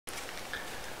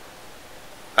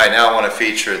All right, now I want to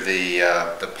feature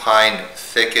the Pine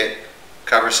Thicket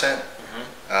cover scent.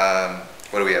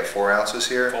 What do we have, 4 ounces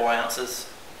here? 4 ounces.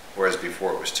 Whereas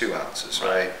before it was 2 ounces,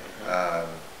 right?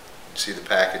 See the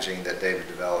packaging that David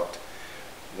developed.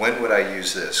 When would I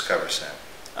use this cover scent?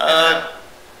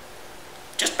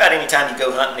 Just about any time you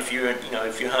go hunting. If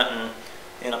you're hunting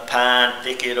in a pine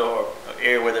thicket or an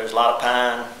area where there's a lot of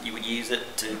pine, you would use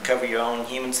it to cover your own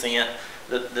human scent.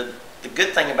 The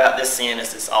good thing about this scent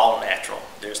is it's all natural.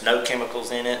 There's no chemicals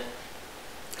in it.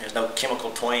 There's no chemical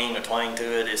twang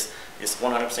to it. It's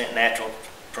 100% natural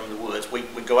from the woods. We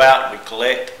go out and we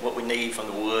collect what we need from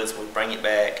the woods. We bring it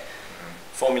back,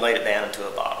 formulate it down into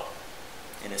a bottle,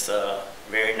 and it's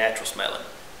very natural smelling.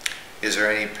 Is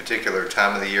there any particular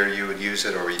time of the year you would use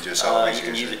it, or you just always use it?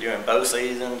 You can use it during bow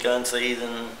season, gun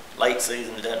season, late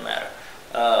season. It doesn't matter.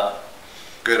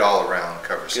 Good all-around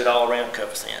cover scent. Good all-around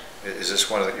cover scent. Is this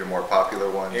one of your more popular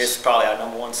ones? It's probably our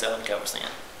 #1 selling cover scent.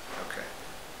 Okay.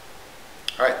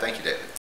 All right. Thank you, David.